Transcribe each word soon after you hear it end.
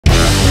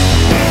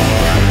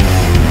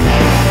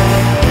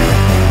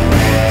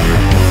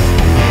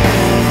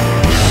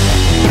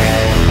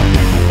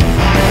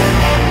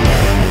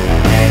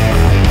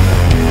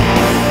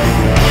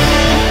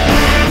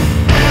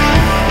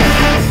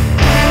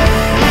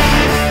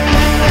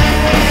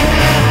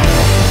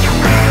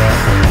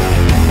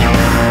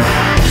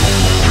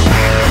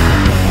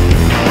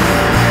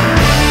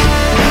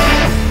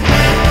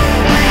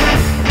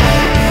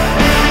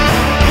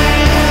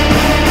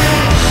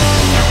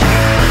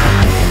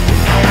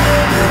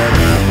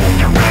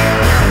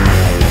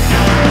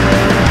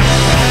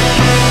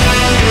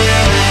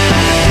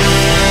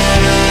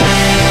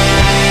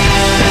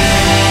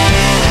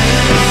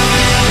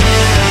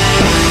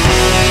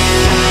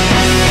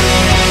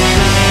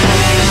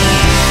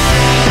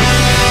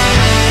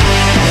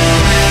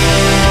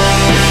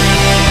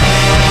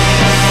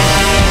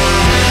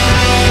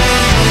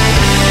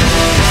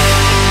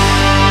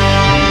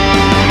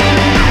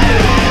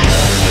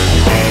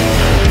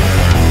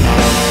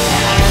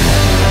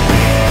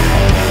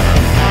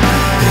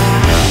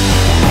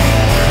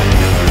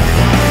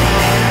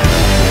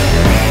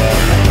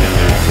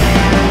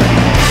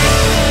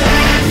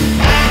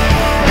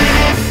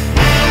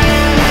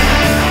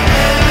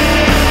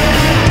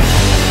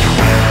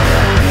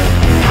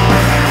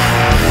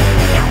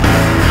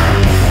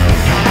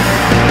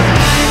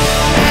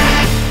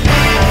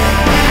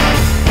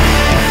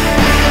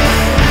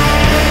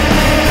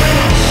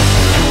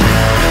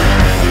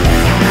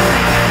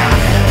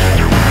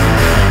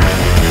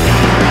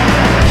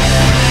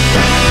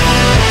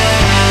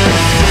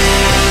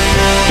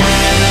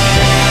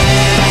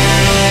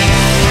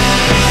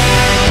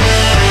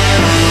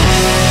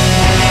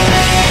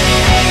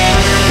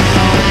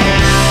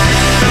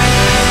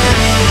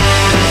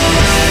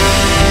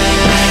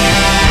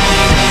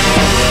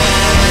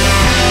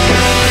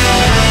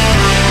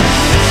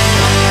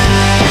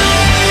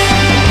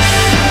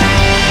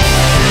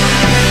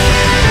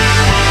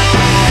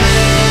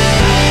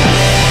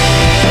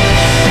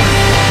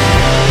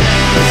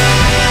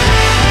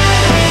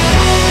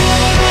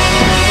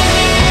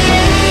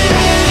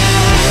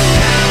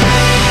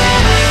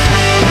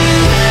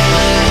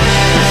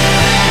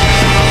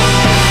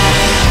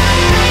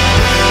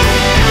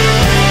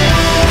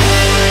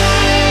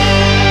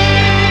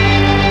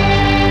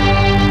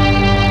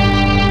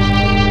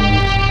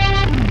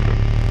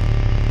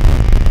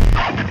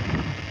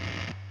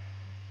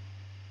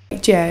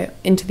ratio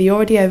into the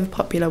already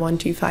overpopular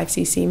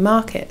 125cc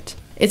market.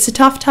 It's a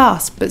tough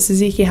task, but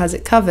Suzuki has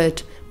it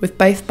covered, with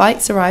both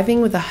bikes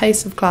arriving with a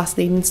host of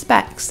class-leading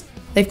specs.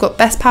 They've got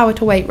best power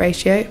to weight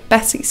ratio,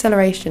 best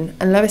acceleration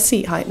and lowest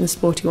seat height in the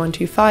sporty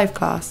 125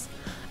 class.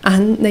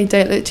 And they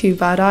don't look too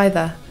bad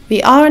either.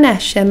 The R and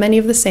S share many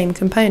of the same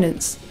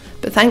components,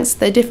 but thanks to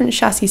their different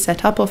chassis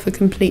setup offer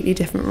completely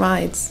different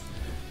rides.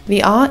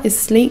 The R is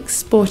sleek,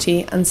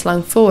 sporty and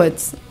slung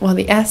forwards, while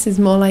the S is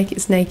more like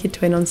its naked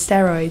twin on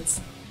steroids.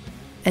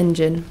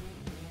 Engine.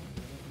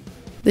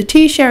 The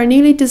two share a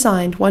newly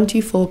designed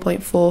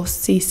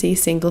 124.4cc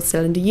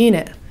single-cylinder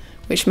unit,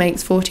 which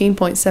makes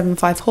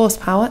 14.75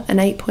 horsepower and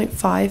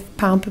 8.5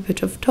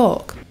 pound-per-foot of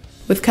torque.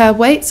 With curb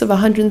weights of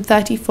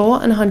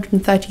 134 and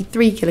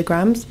 133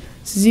 kilograms,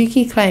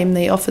 Suzuki claim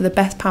they offer the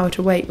best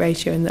power-to-weight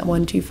ratio in the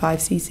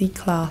 125cc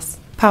class.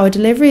 Power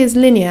delivery is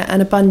linear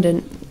and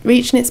abundant,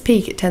 reaching its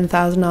peak at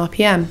 10,000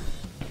 RPM.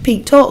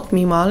 Peak torque,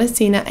 meanwhile, is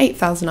seen at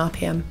 8,000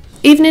 RPM.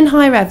 Even in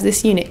high revs,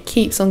 this unit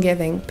keeps on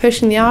giving,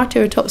 pushing the R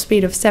to a top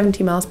speed of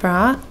 70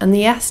 mph and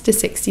the S to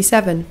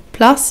 67.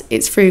 Plus,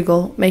 it's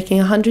frugal,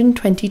 making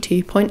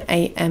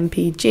 122.8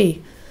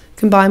 mpg.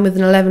 Combined with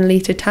an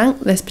 11-litre tank,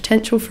 there's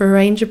potential for a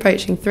range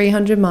approaching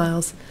 300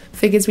 miles,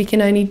 figures we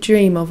can only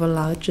dream of on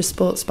larger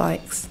sports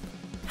bikes.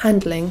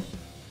 Handling.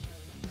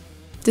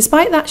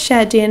 Despite that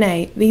shared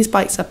DNA, these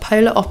bikes are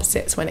polar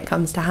opposites when it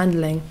comes to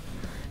handling.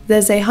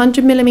 There's a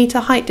 100mm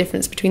height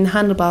difference between the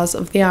handlebars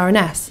of the R and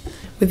S,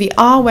 with the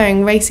R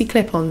wearing racy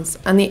clip-ons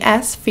and the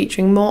S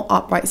featuring more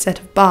upright set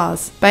of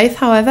bars. Both,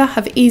 however,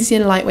 have easy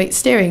and lightweight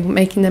steering,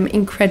 making them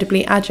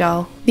incredibly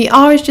agile. The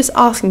R is just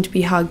asking to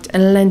be hugged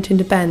and lent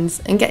into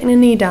bends, and getting a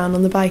knee down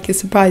on the bike is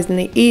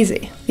surprisingly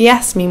easy. The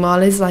S,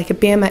 meanwhile, is like a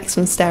BMX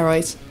on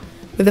steroids.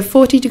 With a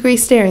 40-degree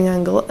steering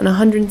angle and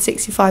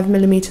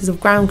 165mm of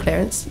ground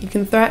clearance, you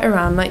can throw it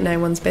around like no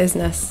one's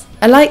business.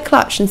 A light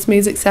clutch and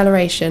smooth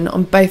acceleration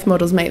on both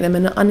models make them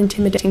an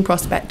unintimidating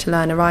prospect to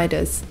learner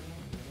riders.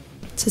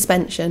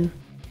 Suspension.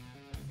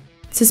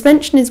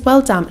 Suspension is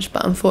well damped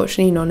but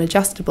unfortunately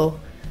non-adjustable.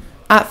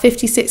 At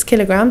 56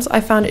 kilograms, I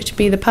found it to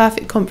be the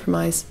perfect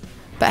compromise,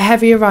 but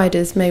heavier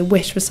riders may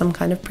wish for some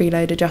kind of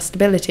preload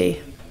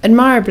adjustability.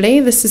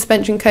 Admirably, the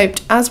suspension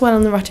coped as well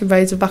on the rutted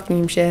roads of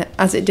Buckinghamshire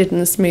as it did on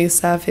the smooth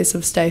surface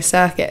of Stowe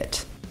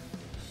Circuit.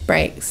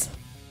 Brakes.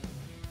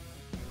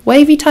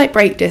 Wavy type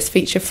brake discs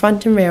feature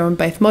front and rear on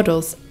both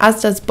models,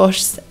 as does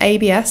Bosch's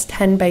ABS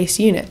 10 base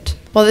unit.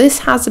 While this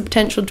has the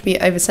potential to be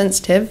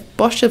oversensitive,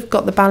 Bosch have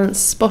got the balance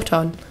spot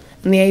on,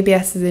 and the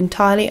ABS is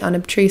entirely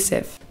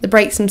unobtrusive. The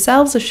brakes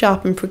themselves are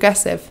sharp and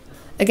progressive,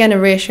 again a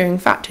reassuring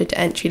factor to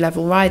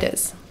entry-level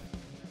riders.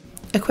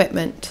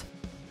 Equipment.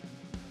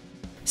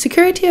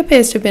 Security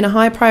appears to have been a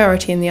high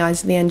priority in the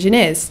eyes of the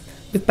engineers,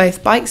 with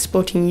both bikes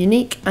sporting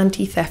unique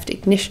anti-theft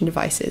ignition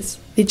devices.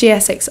 The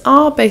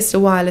GSX-R boasts a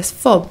wireless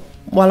fob,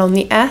 while on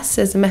the S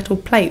there's a metal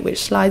plate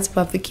which slides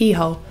above the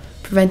keyhole,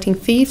 preventing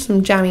thieves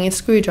from jamming a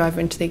screwdriver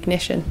into the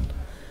ignition.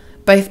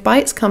 Both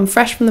bikes come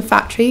fresh from the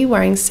factory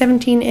wearing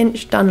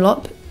 17-inch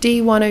Dunlop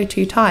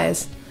D102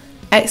 tyres,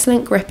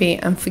 excellent grippy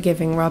and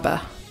forgiving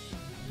rubber.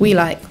 We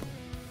like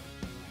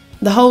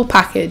the whole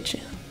package,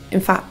 in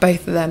fact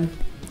both of them.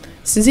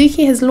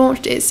 Suzuki has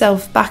launched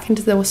itself back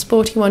into the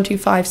sporty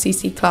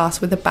 125cc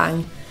class with a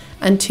bang,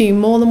 and two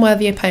more than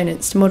worthy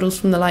opponents to models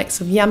from the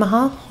likes of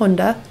Yamaha,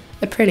 Honda,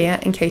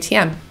 Aprilia and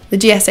KTM. The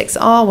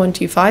GSX-R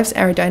 125's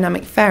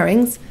aerodynamic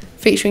fairings,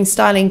 featuring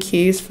styling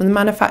cues from the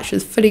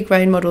manufacturer's fully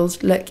grown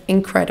models, look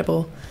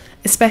incredible,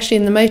 especially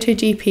in the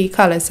MotoGP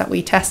colours that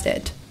we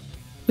tested.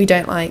 We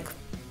don't like.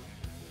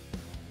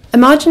 A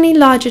marginally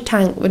larger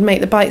tank would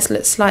make the bikes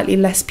look slightly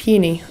less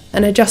puny,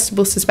 and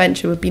adjustable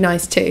suspension would be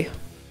nice too.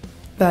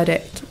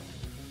 Verdict.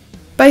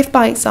 Both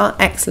bikes are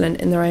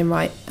excellent in their own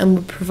right and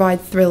would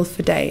provide thrills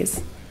for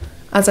days.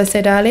 As I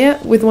said earlier,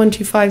 with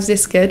 125s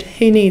this good,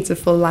 who needs a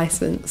full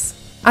licence?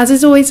 As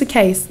is always the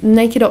case, the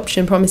naked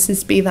option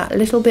promises to be that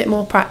little bit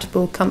more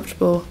practical,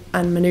 comfortable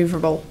and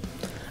manoeuvrable.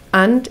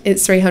 And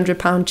it's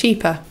 £300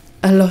 cheaper,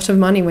 a lot of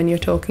money when you're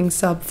talking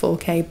sub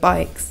 4K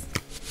bikes.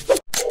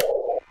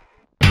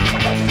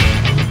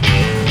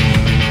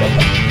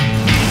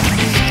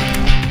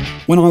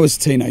 When I was a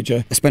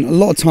teenager, I spent a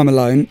lot of time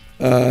alone,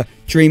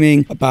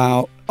 dreaming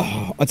about,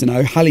 I don't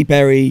know, Halle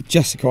Berry,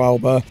 Jessica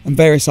Alba and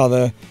various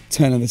other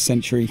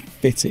turn-of-the-century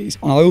fitties.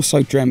 And I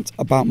also dreamt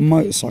about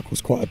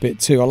motorcycles quite a bit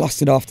too. I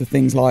lusted after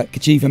things like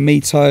Cagiva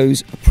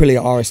Mitos,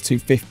 Aprilia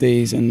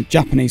RS250s and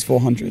Japanese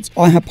 400s.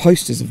 I had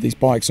posters of these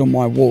bikes on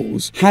my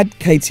walls. Had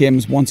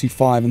KTM's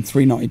 125 and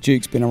 390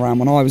 Dukes been around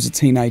when I was a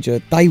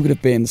teenager, they would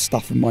have been the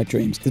stuff of my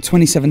dreams. The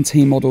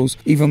 2017 models,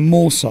 even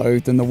more so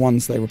than the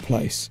ones they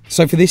replace.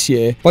 So for this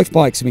year, both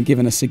bikes have been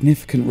given a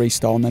significant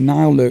restyle and they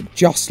now look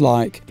just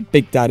like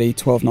Big Daddy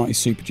 12 1290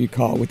 Super Duke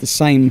R with the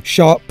same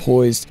sharp,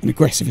 poised and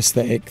aggressive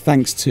aesthetic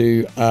thanks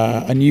to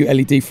a new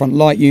LED front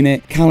light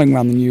unit, cowling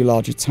around the new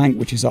larger tank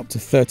which is up to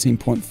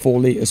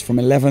 13.4 litres from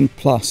 11,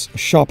 plus a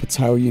sharper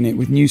tail unit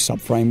with new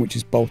subframe which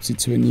is bolted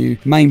to a new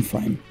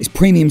mainframe. It's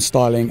premium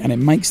styling and it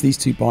makes these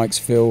two bikes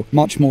feel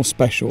much more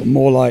special,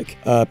 more like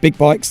big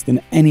bikes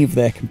than any of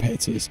their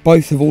competitors.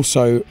 Both have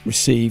also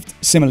received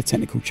similar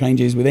technical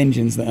changes with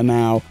engines that are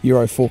now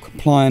Euro 4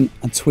 compliant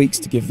and tweaks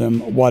to give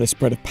them a wider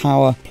spread of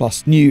power,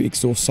 plus new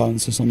exhaust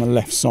silencers on the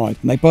left side.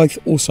 And they both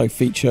also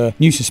feature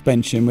new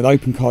suspension with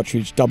open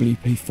cartridge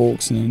WP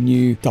forks and a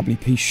new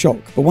WP shock.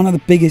 But one of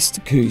the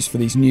biggest coups for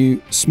these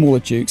new smaller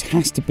Dukes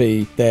has to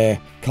be their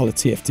colour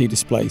TFT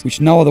displays, which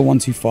no other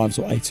 125s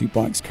or A2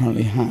 bikes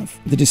currently have.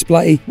 The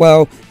display,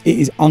 well, it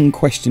is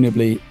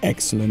unquestionably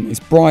excellent. It's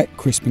bright,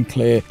 crisp and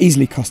clear,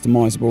 easily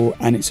customisable,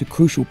 and it's a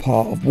crucial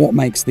part of what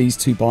makes these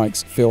two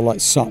bikes feel like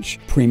such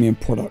premium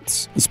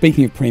products. And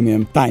speaking of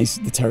premium, that is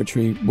the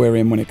territory we're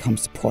in when it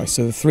comes to price.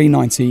 So the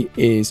 390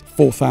 is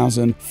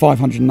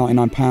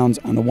 £4,599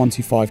 and the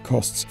 125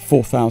 costs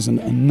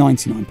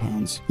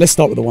 £4,099. Let's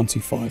start with the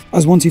 125.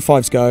 As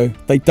 125s go,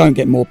 they don't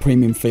get more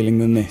premium feeling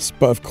than this,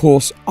 but of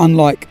course,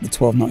 unlike the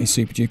 1290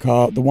 Super Duke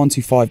R, the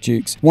 125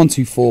 Duke's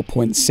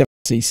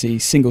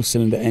 124.7cc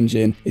single-cylinder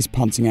engine is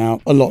punting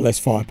out a lot less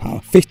firepower,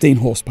 15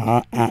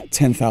 horsepower at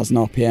 10,000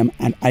 RPM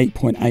and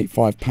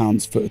 8.85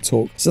 pounds-foot of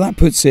torque. So that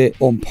puts it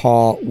on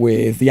par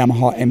with the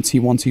Yamaha MT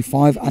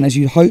 125, and as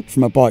you hope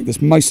from a bike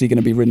that's mostly going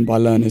to be ridden by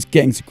learners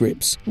getting to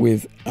grips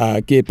with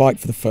a gear bike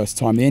for the first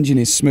time, the engine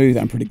is smooth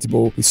and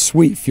predictable with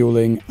sweet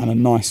fueling and a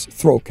nice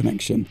throttle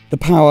connection. The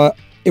power,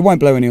 it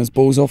won't blow anyone's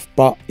balls off,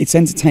 but it's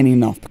entertaining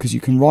enough because you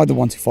can ride the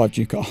 125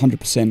 Duke at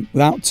 100%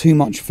 without too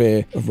much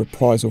fear of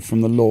reprisal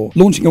from the law.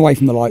 Launching away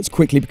from the lights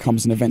quickly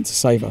becomes an event to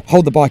savour.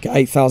 Hold the bike at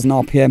 8,000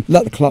 RPM,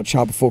 let the clutch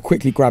out before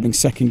quickly grabbing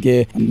second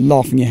gear and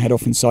laughing your head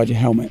off inside your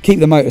helmet. Keep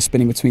the motor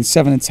spinning between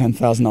 7 and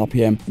 10,000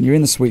 RPM and you're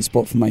in the sweet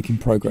spot for making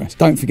progress.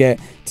 Don't forget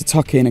to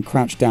tuck in and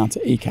crouch down to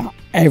eke out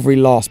every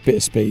last bit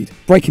of speed.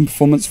 Braking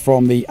performance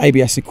from the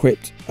ABS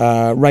equipped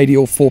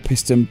radial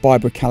 4-piston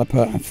bi-brick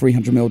caliper and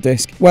 300mm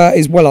disc, well,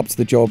 is well up to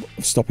the job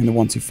of stopping the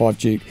 125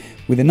 Duke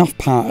with enough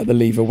power at the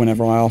lever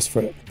whenever I ask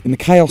for it. In the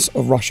chaos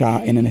of rush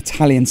hour in an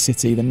Italian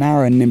city, the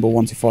narrow and nimble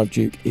 125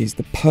 Duke is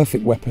the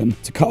perfect weapon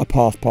to cut a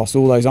path past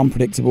all those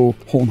unpredictable,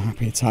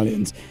 horn-happy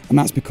Italians, and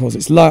that's because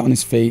it's light on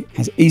its feet,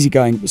 has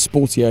easygoing but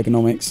sporty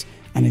ergonomics,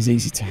 and is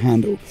easy to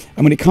handle.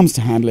 And when it comes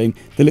to handling,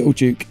 the little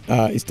Duke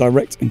is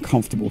direct and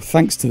comfortable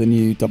thanks to the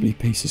new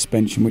WP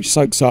suspension, which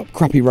soaks up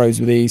crappy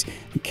roads with ease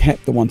and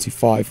kept the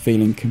 125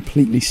 feeling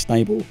completely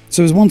stable.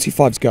 So as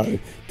 125s go,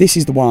 this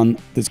is the one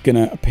that's going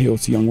to appeal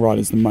to young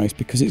riders the most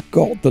because it's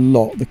got the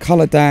lot: the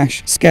colour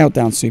dash, scaled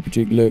down Super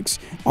Duke looks,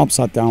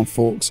 upside down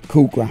forks,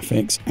 cool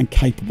graphics and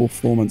capable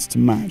performance to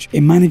match. It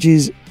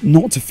manages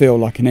not to feel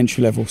like an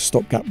entry-level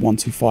stopgap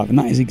 125, and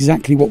that is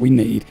exactly what we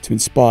need to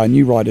inspire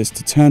new riders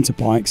to turn to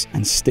bikes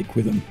and stick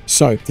with them.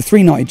 So the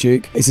 390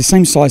 Duke is the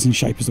same size and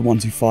shape as the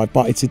 125,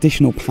 but its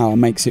additional power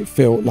makes it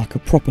feel like a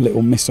proper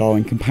little missile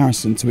in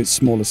comparison to its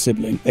smaller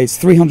sibling. Its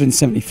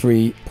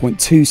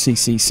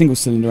 373.2cc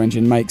single-cylinder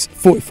engine makes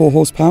 44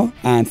 horsepower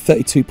and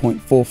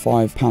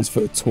 32.45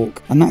 pounds-foot of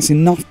torque, and that's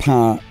enough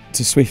power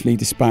to swiftly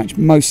dispatch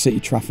most city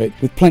traffic,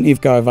 with plenty of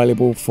go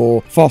available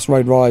for fast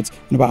road rides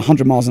and about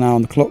 100 miles an hour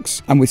on the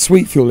clocks. And with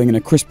sweet fueling and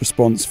a crisp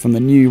response from the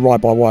new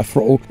ride-by-wire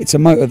throttle, it's a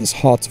motor that's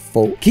hard to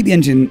fault. Keep the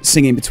engine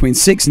singing between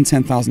 6 and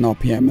 10,000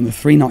 RPM and the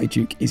 390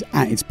 Duke is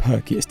at its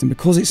perkiest, and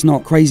because it's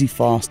not crazy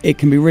fast, it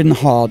can be ridden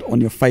hard on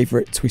your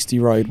favourite twisty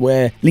road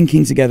where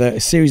linking together a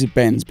series of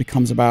bends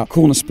becomes about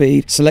corner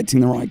speed,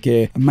 selecting the right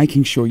gear and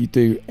making sure you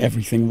do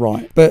everything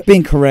right. But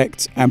being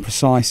correct and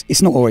precise,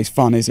 it's not always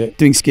fun, is it?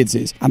 Doing skids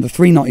is, and the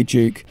 390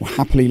 Duke will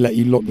happily let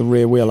you lock the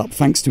rear wheel up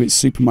thanks to its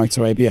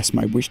Supermoto ABS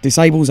mode, which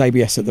disables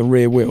ABS at the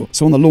rear wheel.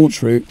 So on the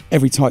launch route,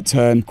 every tight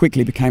turn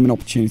quickly became an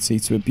opportunity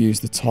to abuse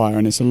the tyre,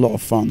 and it's a lot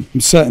of fun.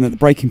 I'm certain that the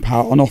braking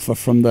power on offer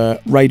from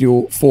the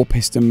radial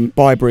 4-piston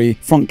bi-brick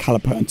front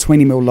caliper and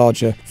 20mm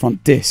larger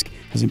front disc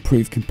has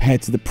improved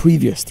compared to the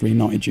previous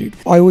 390 Duke.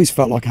 I always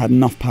felt like I had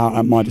enough power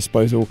at my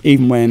disposal,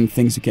 even when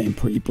things are getting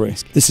pretty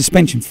brisk. The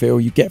suspension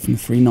feel you get from the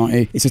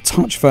 390 is a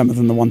touch firmer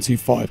than the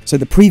 125. So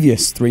the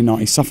previous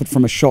 390 suffered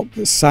from a shock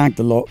that sagged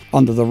a lot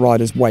under the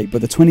rider's weight,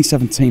 but the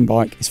 2017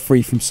 bike is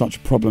free from such a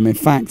problem. In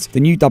fact, the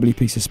new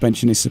WP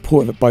suspension is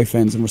supportive at both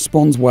ends and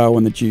responds well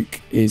when the Duke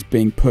is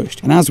being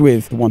pushed. And as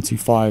with the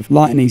 125,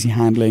 light and easy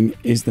handling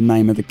is the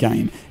name of the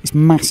game. It's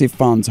massive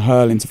fun to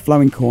hurl into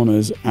flowing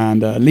corners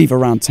and leave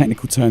around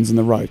technical turns in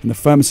the road, and the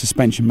firmer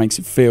suspension makes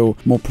it feel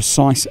more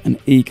precise and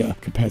eager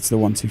compared to the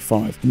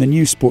 125. And the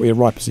new sportier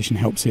ride position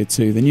helps here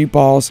too. The new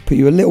bars put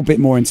you a little bit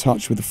more in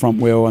touch with the front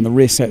wheel, and the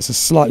rear sets are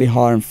slightly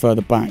higher and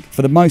further back.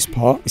 For the most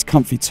part, it's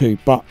comfy too,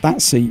 but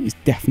that seat is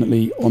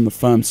definitely on the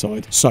firm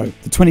side. So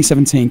the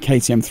 2017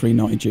 KTM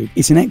 390 Duke,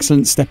 it's an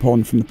excellent step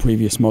on from the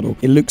previous model.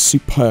 It looks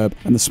superb,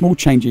 and the small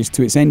changes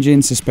to its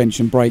engine,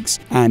 suspension, brakes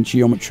and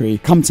geometry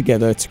come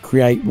together to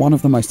create one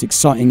of the most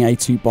exciting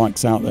A2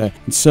 bikes out there,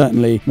 and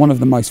certainly one of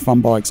the most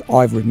fun bikes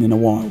I've ridden in a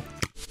while.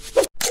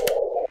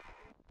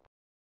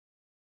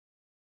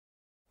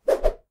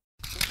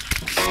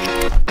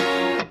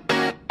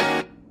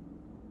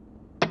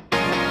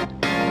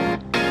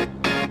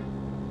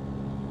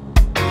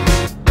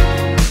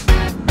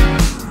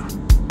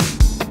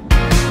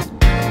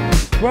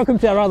 Welcome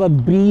to a rather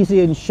breezy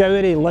and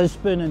showery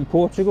Lisbon in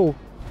Portugal.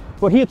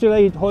 We're here to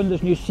ride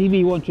Honda's new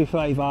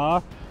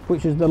CB125R,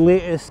 which is the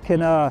latest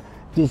kind of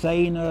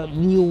designer,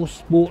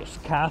 neo-sports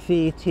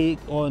cafe take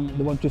on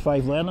the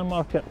 125 learner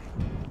market.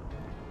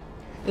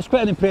 It's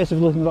quite an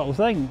impressive looking little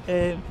thing.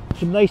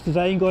 Some nice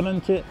design going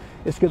into it.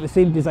 It's got the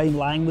same design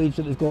language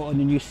that they've got on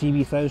the new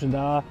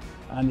CB1000R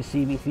and the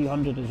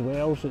CB300 as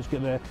well, so it's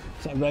got the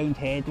sort of round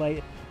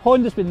headlight.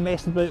 Honda's been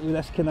messing about with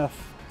this kind of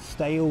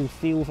style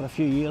feel for a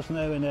few years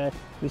now, and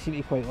they seem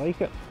to quite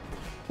like it.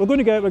 We're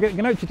going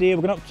out today.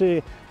 We're going up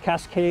to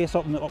Cascais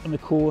up on the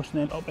coast,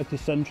 and then up into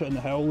Sintra in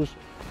the hills,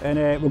 and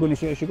we're going to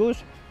see how she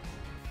goes.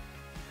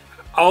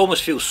 I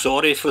almost feel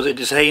sorry for the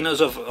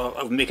designers of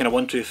making a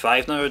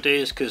 125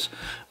 nowadays, because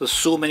there's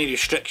so many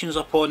restrictions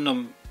upon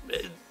them.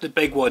 The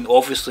big one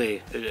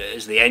obviously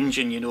is the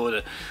engine. You know,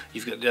 that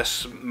you've got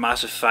this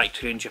massive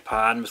factory in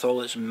Japan with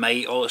all its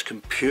might, all its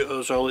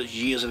computers, all its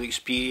years of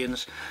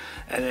experience,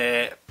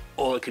 and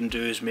all it can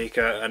do is make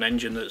an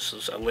engine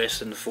that's less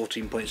than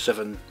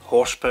 14.7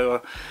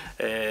 horsepower.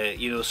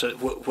 You know, so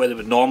where they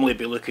would normally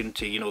be looking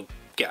to, you know,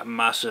 get a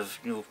massive,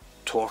 you know,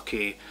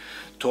 torquey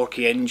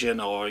engine,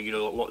 or, you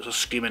know, lots of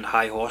screaming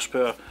high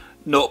horsepower,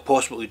 not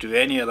possible to do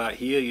any of that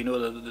here. You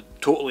know, they're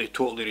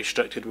totally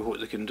restricted with what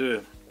they can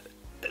do.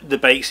 The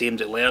bike's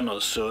aimed at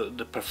learners, so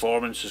the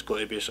performance has got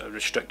to be sort of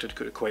restricted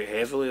quite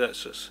heavily.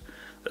 There's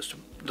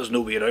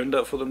no way around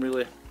that for them,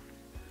 really.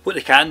 What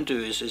they can do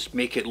is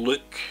make it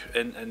look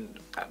and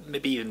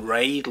maybe even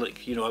ride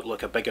like, you know,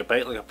 like a bigger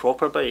bike, like a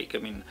proper bike. I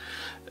mean,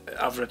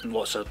 I've ridden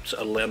lots of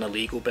sort of learner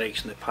legal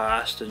bikes in the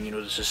past, and, you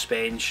know, the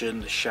suspension,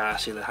 the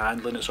chassis, the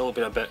handling, it's all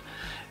been a bit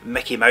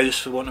Mickey Mouse,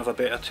 for want of a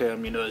better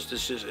term. You know,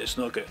 it's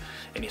not got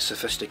any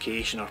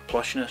sophistication or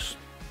plushness.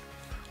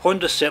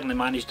 Honda certainly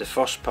managed the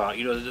first part.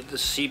 You know, the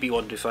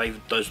CB125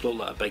 does look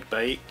like a big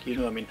bike. You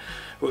know, I mean,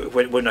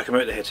 when I came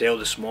out of the hotel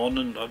this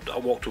morning, I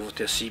walked over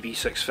to a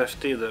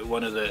CB650 that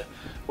one of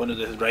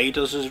the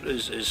riders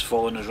is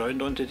following us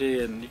around on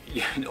today, and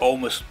you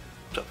almost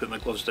put my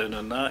gloves down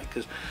on that,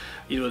 because,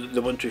 you know,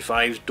 the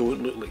 125s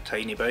don't look like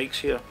tiny bikes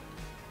here.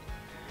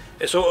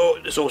 It's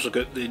also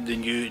got the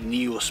new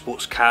Neo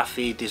Sports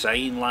Cafe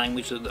design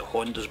language that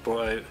Honda's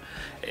brought out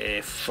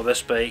for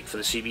this bike, for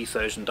the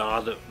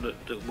CB1000R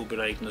that we'll be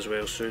riding as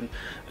well soon,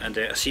 and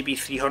a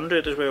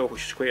CB300 as well,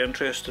 which is quite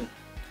interesting.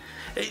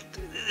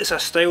 It's a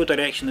style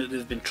direction that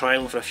they've been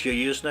trialling for a few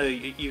years now.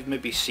 You've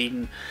maybe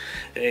seen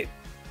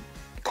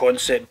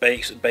concept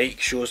bikes at bike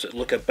shows that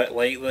look a bit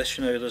like this.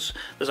 You know, there's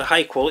a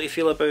high quality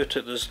feel about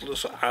it. There's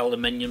lots of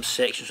aluminium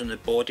sections on the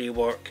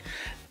bodywork.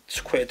 It's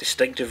quite a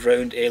distinctive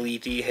round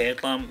LED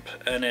headlamp,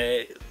 and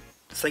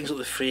things like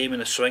the frame and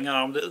the swing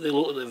arm, they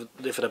look like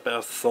they've had a bit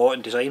of thought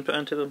and design put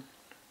into them.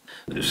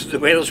 The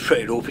weather's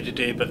pretty ropey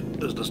today, but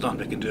there's nothing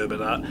we can do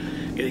about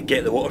that.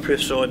 Get the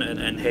waterproofs on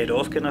and head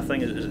off kind of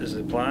thing is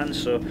the plan.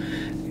 So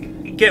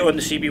get on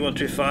the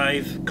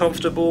CB125,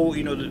 comfortable.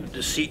 You know,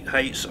 the seat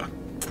heights are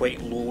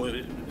quite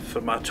low for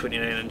my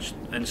 29-inch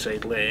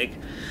inside leg.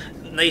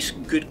 Nice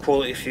good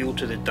quality feel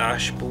to the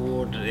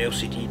dashboard, the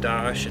LCD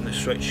dash, and the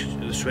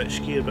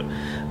switch gear, but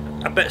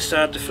a bit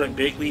sad the front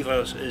brake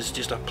lever is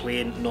just a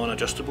plain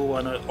non-adjustable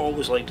one. I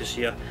always like to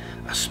see a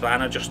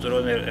span adjuster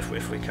on there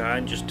if we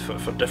can, just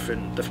for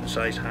different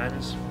size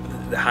hands.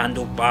 The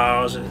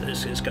handlebars,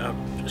 it's got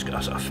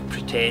a sort of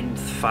pretend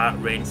fat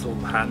Renthal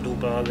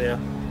handlebar there.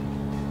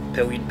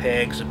 Pillion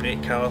pegs, the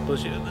brake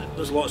calipers, you know,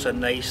 there's lots of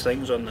nice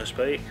things on this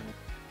bike.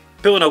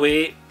 Pulling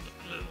away,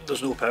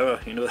 there's no power,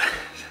 you know.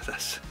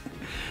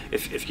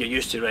 If you're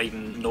used to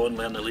riding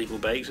non-learner legal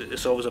bikes,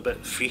 it's always a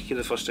bit freaky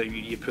the first time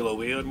you pull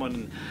away on one,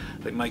 and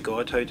like, my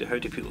God, how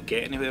do people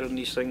get anywhere on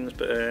these things?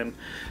 But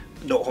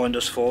not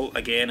Honda's fault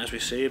again, as we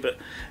say. But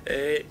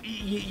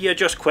you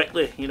adjust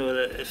quickly. You know,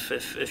 that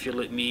if you're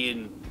like me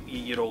and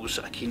you're always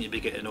sort of keen to be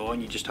getting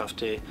on, you just have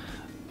to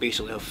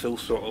basically have full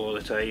throttle all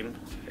the time.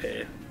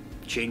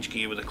 Change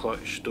gear with the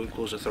clutch, don't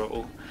close the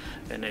throttle,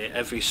 and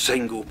every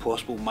single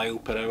possible mile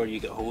per hour you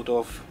get hold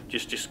of,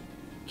 just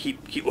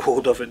keep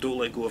hold of it, don't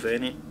let go of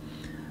any.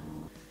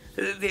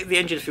 The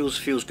engine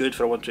feels good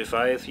for a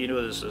 125. You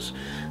know,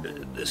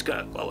 it's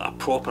got a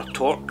proper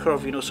torque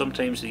curve. You know,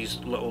 sometimes these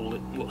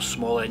little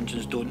small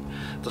engines don't,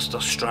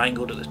 they're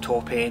strangled at the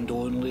top end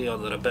only, or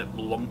they're a bit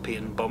lumpy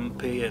and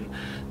bumpy, and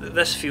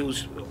this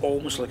feels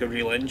almost like a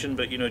real engine,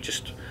 but, you know,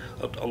 just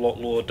a lot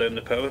lower down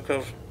the power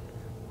curve.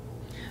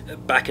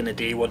 Back in the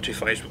day,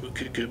 125s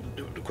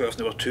could quite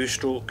often, there were 2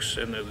 strokes,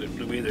 and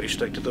the way they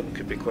restricted them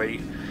could be quite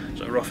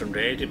sort of rough and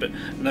ready. But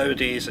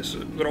nowadays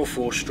they're all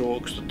 4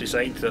 strokes. They're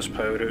designed to this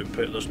power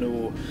output. There's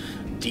no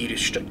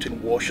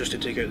de-restricting washers to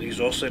take out the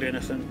exhaust or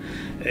anything.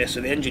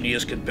 So the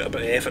engineers can put a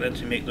bit of effort in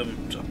to make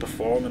them sort of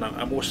perform in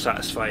a more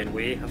satisfying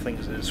way. I think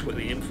that's what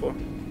they aim for.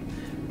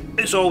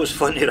 It's always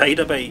fun to ride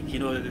a bike, you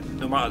know,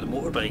 no matter the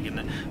motorbike,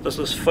 and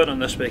there's fun on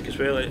this bike as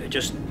well. It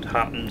just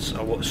happens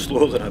a lot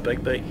slower than a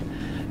big bike.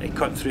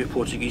 cutting through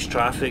Portuguese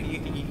traffic,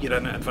 you're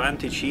in an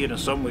advantage here. In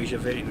some ways you're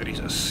very, very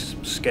sort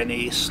of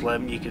skinny,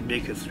 slim, you can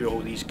make it through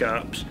all these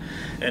gaps,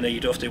 and you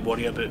don't have to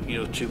worry about, you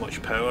know, too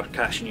much power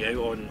catching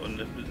you out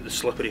on the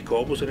slippery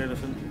cobbles or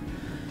anything.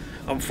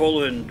 I'm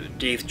following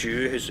Dave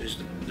Dew, who's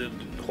the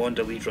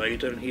Honda lead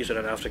rider, and he's in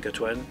an Africa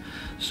Twin,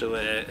 so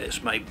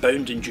it's my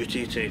bounden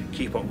duty to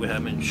keep up with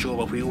him and show him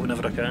a wheel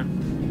whenever I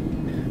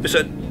can. But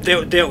so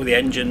dealt with the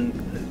engine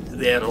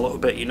there a little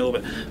bit, you know,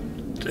 but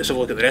let's have a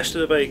look at the rest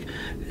of the bike.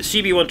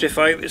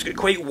 CB125, it's got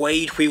quite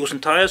wide wheels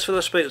and tyres for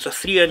this bike. It's a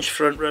 3-inch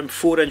front rim,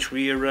 4-inch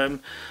rear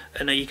rim,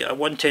 and then you get a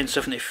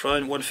 110/70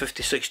 front,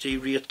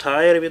 150/60 rear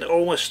tyre. I mean,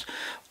 almost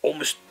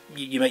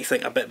you might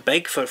think a bit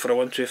big for a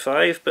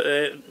 125,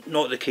 but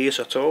not the case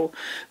at all.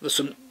 There's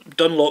some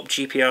Dunlop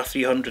GPR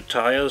 300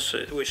 tyres,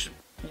 which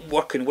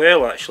working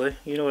well actually.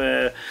 You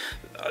know,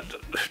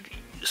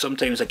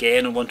 sometimes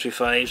again on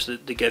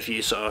 125s they give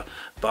you sort of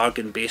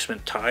bargain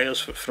basement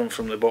tyres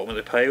from the bottom of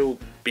the pile,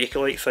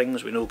 Bakelite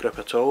things with no grip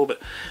at all, but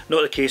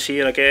not the case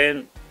here.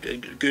 Again,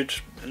 good,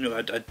 you know,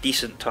 a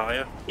decent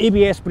tyre.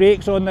 ABS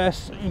brakes on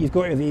this, you've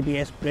got to have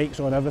ABS brakes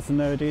on everything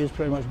nowadays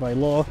pretty much by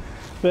law,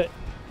 but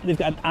they've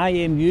got an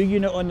IMU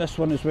unit on this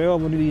one as well,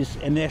 one of these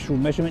inertial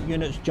measurement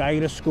units,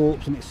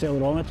 gyroscopes and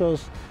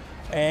accelerometers.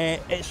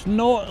 It's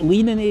not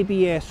lean in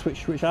ABS,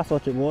 which I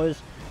thought it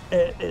was.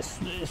 It's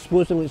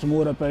supposedly it's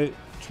more about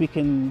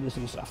tweaking this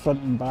is a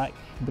front and back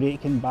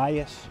braking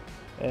bias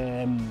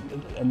in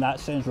that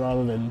sense,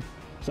 rather than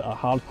sort of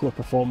hardcore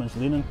performance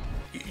leaning.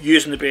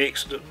 Using the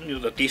brakes, you know,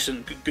 they're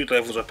decent, good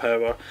levels of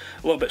power,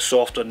 a little bit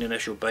softer on the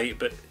initial bite,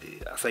 but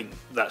I think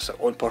that's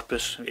on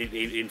purpose,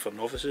 even for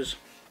novices.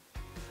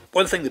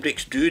 One thing the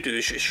brakes do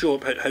is show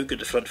up how good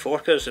the front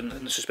fork is and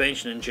the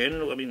suspension in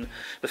general. I mean,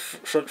 the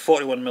front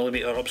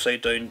 41mm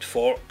upside down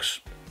forks,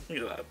 you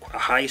know, a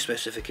high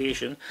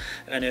specification,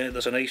 and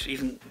there's a nice,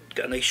 even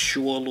got a nice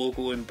Showa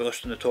logo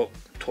embossed in the top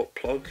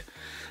plug.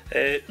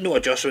 No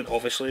adjustment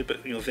obviously,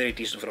 but you know, very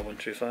decent for a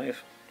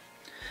 125.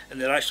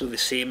 And they're actually the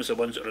same as the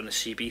ones that are on the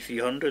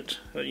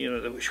CB300, you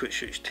know,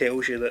 which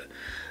tells you that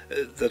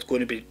they're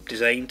going to be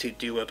designed to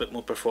do a bit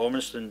more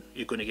performance than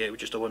you're going to get with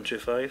just a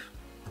 125.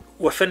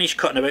 We're finished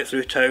cutting about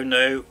through town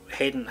now,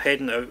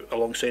 heading out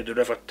alongside the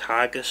river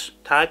Tagus,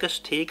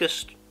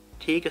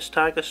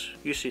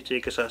 you say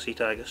Tagus, I say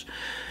Tagus,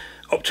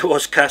 up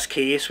towards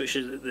Cascais, which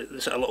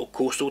is a little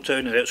coastal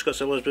town in the outskirts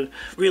of Lisbon.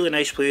 Really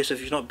nice place.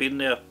 If you've not been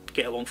there,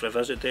 get along for a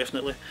visit,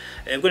 definitely.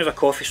 I'm going to have a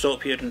coffee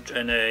stop here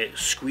and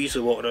squeeze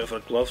the water out of our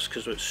gloves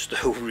because it's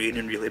still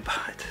raining really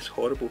bad. It's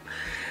horrible.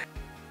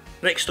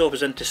 Next stop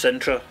is into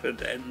Sintra,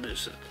 and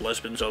it's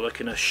Lisbon's other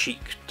kind of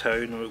chic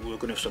town. We're going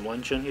to have some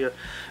lunch in here.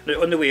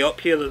 Now on the way up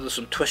here there's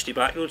some twisty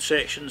backroad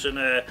sections,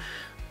 and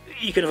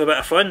you can have a bit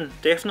of fun,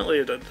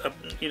 definitely.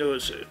 You know,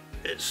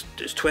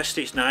 it's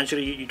twisty, it's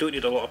naturally, you don't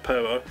need a lot of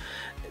power.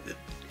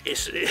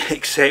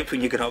 Except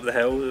when you're going up the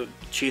hill,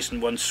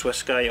 chasing one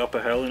Swiss guy up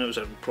a hill, and it was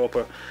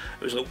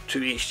like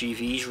two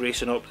HGVs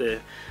racing up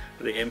the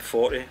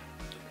M40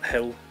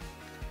 hill.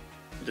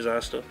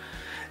 Disaster.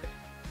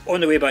 On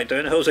the way back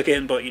down the hills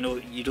again, but you know,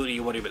 you don't need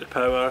to worry about the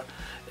power.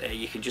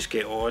 You can just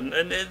get on,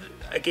 and then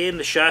again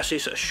the chassis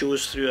sort of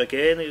shows through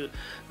again.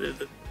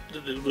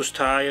 Those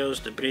tyres,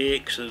 the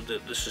brakes,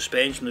 the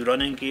suspension, the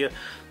running gear.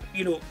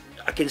 You know,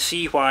 I can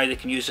see why they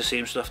can use the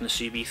same stuff in the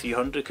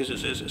CB300, because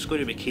it's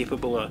going to be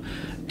capable of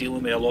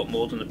dealing with a lot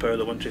more than the power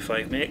the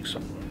 125 makes.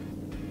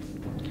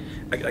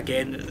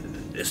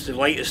 Again, it's the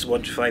lightest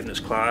 125 in its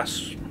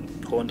class.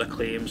 Honda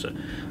claims at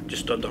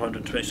just under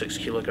 126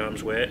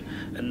 kilograms wet,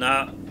 and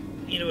that,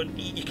 you know,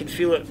 you can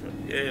feel it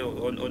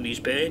on these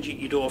bends.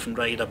 You don't often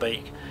ride a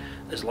bike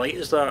as light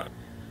as that.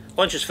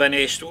 Lunch is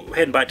finished,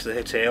 heading back to the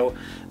hotel.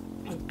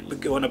 We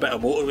go on a bit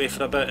of motorway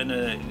for a bit,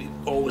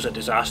 and always a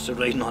disaster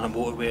riding on a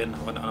motorway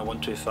on a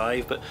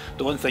 125, but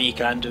the one thing you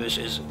can do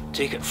is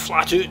take it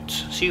flat out,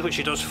 see what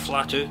she does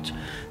flat out,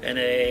 and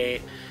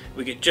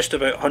we get just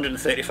about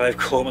 135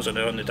 kilometres an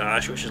hour on the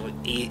dash, which is like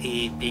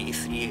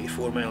 83,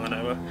 84 mile an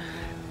hour.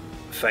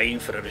 Fine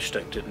for a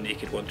restricted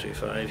naked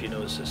 125, you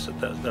know,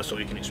 that's all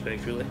you can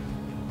expect really.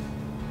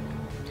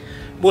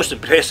 Most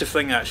impressive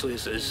thing actually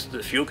is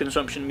the fuel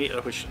consumption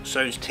meter, which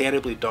sounds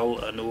terribly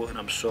dull, I know, and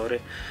I'm sorry,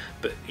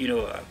 but you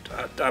know,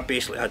 I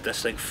basically had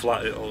this thing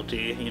flat out all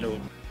day. You know,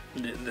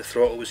 the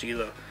throttle was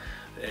either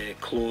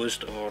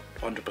closed or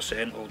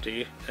 100% all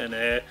day,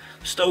 and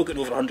still getting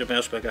over 100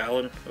 miles per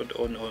gallon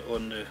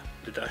on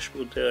the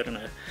dashboard there,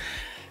 and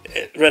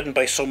ridden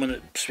by someone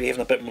that's behaving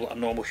a bit more like a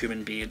normal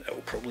human being, it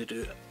will probably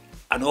do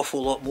an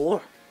awful lot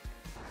more.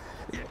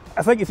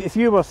 I think if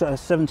you were sort of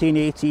 17,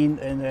 18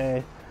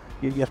 and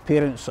your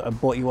parents sort of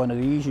bought you one of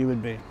these, you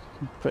would be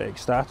pretty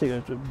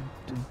ecstatic,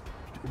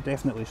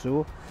 definitely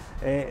so.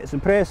 It's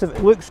impressive,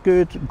 it looks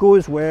good,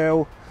 goes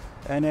well,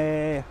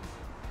 and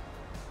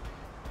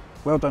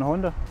well done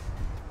Honda.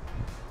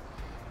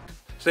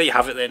 So there you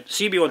have it then,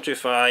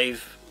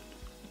 CB125,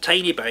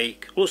 tiny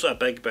bike, looks like a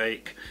big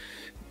bike,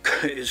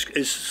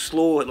 is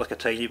slow like a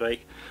tiny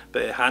bike,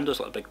 but it handles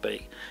like a big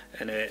bike,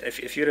 and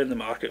if you're in the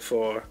market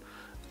for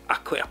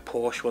quite a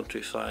posh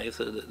 125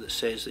 that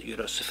says that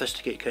you're a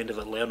sophisticated kind of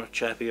a learner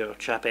chappie or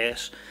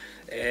chappess,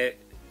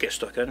 get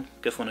stuck in,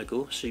 give one a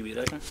go, see what you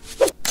reckon.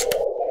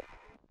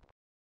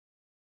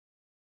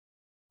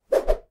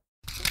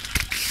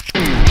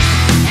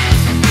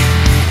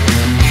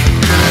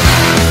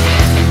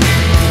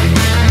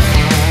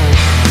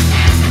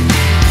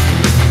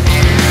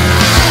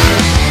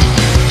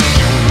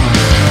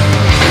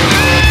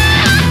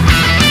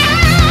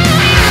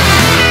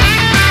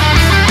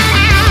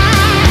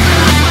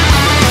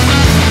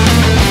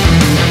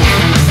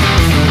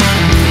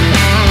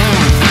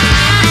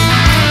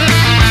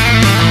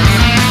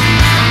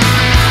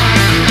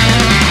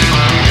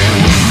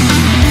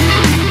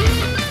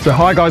 So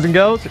hi guys and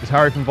girls, it's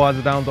Harry from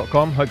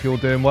Visordown.com, hope you're all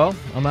doing well.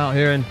 I'm out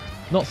here in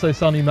not so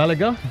sunny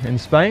Malaga in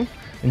Spain,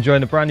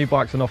 enjoying the brand new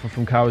bikes on offer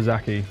from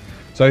Kawasaki.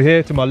 So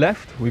here to my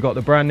left, we've got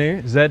the brand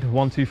new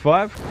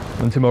Z125,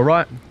 and to my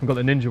right, we've got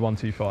the Ninja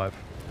 125.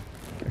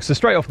 So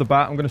straight off the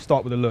bat, I'm going to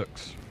start with the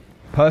looks.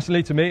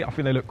 Personally, to me, I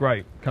think they look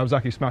great.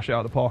 Kawasaki smashed it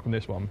out of the park on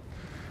this one.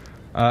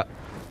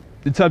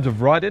 In terms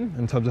of riding,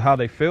 in terms of how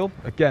they feel,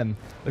 again,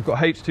 they've got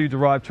H2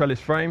 derived trellis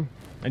frame,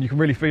 and you can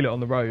really feel it on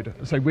the road.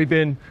 So we've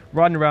been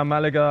riding around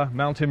Malaga,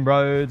 mountain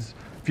roads,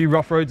 a few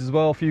rough roads as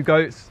well, a few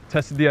goats,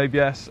 tested the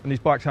ABS, and these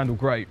bikes handle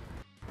great.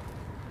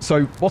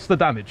 So what's the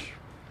damage?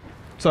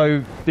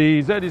 So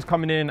the Z is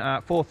coming in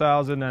at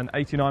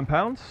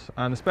 £4,089,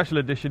 and the special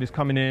edition is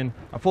coming in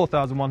at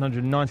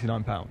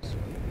 £4,199.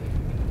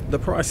 The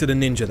price of the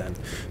Ninja then.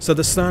 So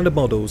the standard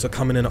models are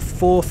coming in at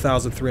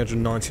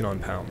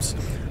 £4,399,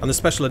 and the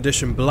special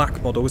edition black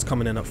model is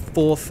coming in at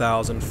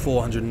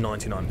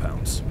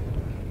 £4,499.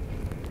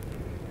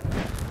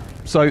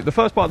 So the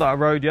first bike that I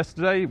rode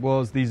yesterday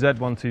was the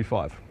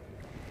Z125.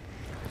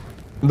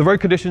 The road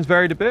conditions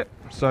varied a bit,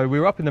 so we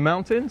were up in the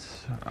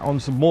mountains on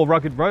some more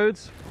rugged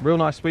roads, real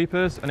nice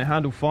sweepers, and it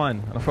handled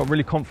fine, and I felt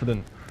really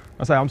confident.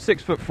 I say I'm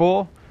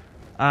 6'4",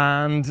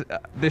 and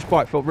this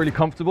bike felt really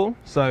comfortable,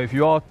 so if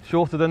you are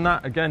shorter than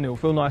that, again, it'll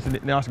feel nice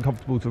and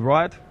comfortable to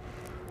ride.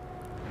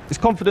 It's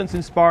confidence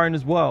inspiring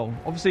as well.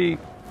 Obviously,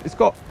 it's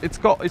a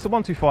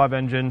 125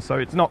 engine, so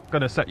it's not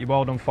going to set your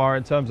world on fire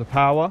in terms of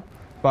power,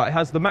 but it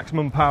has the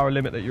maximum power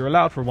limit that you're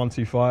allowed for a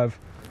 125,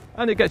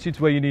 and it gets you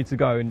to where you need to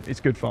go, and it's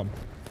good fun.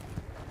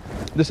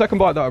 The second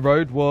bike that I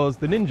rode was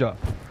the Ninja.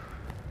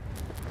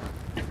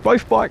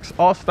 Both bikes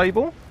are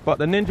stable, but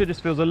the Ninja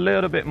just feels a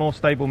little bit more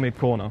stable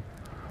mid-corner.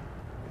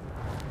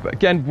 But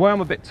again, where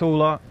I'm a bit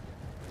taller,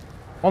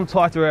 on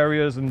tighter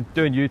areas and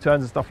doing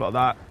U-turns and stuff like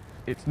that,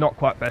 it's not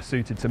quite best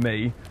suited to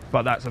me,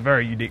 but that's a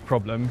very unique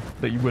problem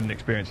that you wouldn't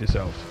experience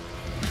yourselves.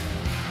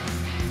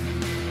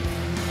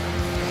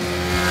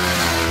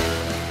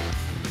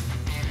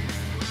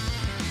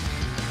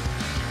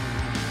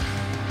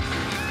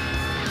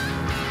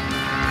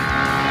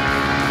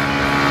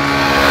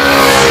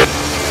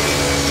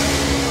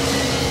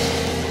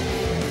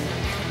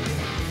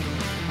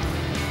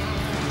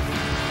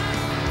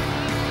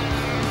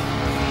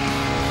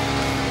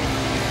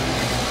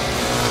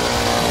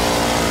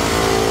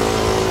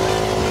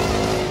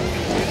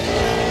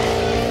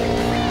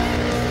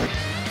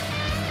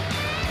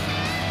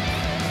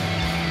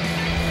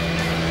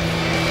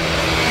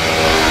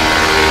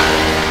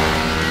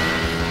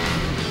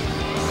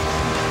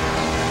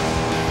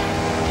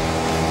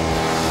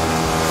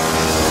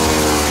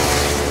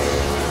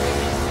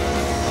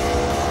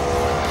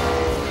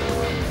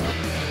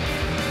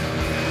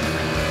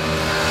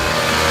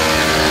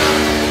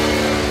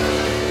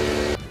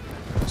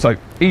 So,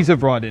 ease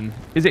of riding.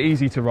 Is it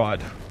easy to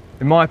ride?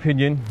 In my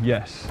opinion,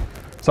 yes.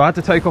 So I had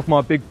to take off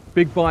my big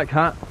bike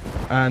hat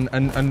and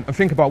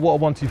think about what a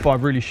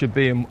 125 really should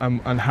be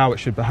and how it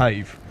should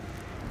behave.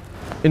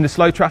 In the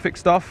slow traffic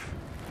stuff,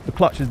 the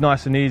clutch is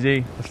nice and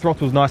easy, the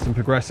throttle's nice and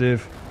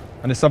progressive,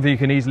 and it's something you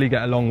can easily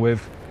get along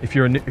with if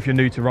you're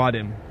new to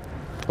riding.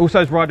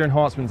 Also, as rider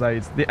enhancement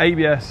aids, the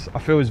ABS I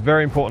feel is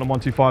very important on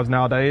 125s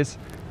nowadays.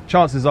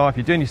 Chances are, if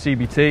you're doing your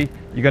CBT,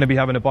 you're going to be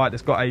having a bike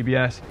that's got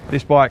ABS.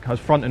 This bike has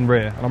front and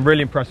rear, and I'm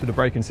really impressed with the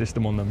braking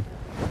system on them.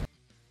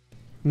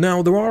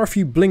 Now, there are a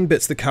few bling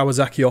bits that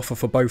Kawasaki offer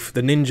for both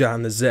the Ninja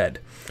and the Z,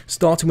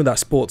 starting with that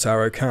Sports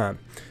Aero cam.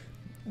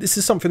 This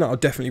is something that I'll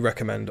definitely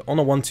recommend. On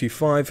a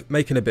 125,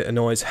 making a bit of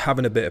noise,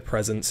 having a bit of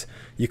presence,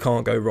 you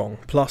can't go wrong.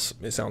 Plus,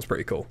 it sounds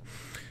pretty cool.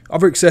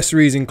 Other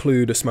accessories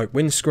include a smoke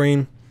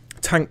windscreen,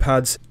 tank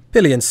pads,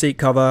 pillion seat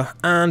cover,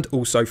 and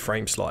also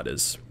frame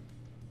sliders.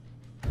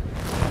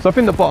 So I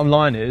think the bottom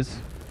line is,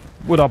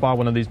 would I buy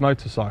one of these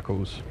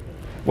motorcycles?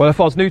 Well, if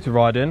I was new to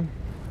riding,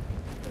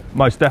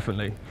 most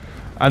definitely.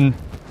 And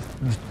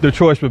the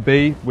choice would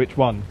be which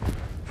one.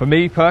 For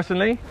me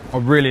personally, I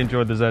really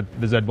enjoyed the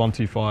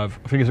Z125. I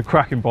think it's a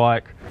cracking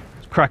bike.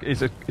 It's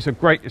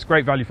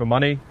great value for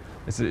money.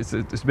 It's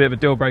a bit of a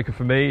deal breaker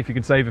for me. If you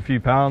can save a few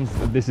pounds,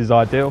 this is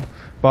ideal.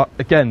 But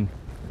again,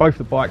 both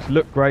the bikes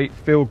look great,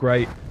 feel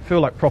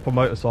like proper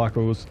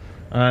motorcycles.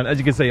 And as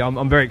you can see,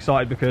 I'm very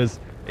excited because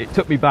it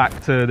took me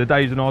back to the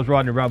days when I was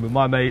riding around with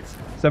my mates,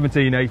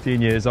 17,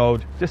 18 years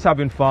old, just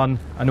having fun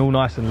and all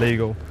nice and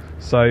legal.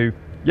 So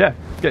yeah,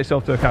 get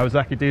yourself to a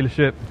Kawasaki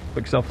dealership,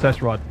 book yourself a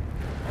test ride.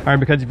 Aaron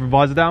McKenzie from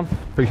Visordown,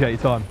 appreciate your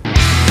time.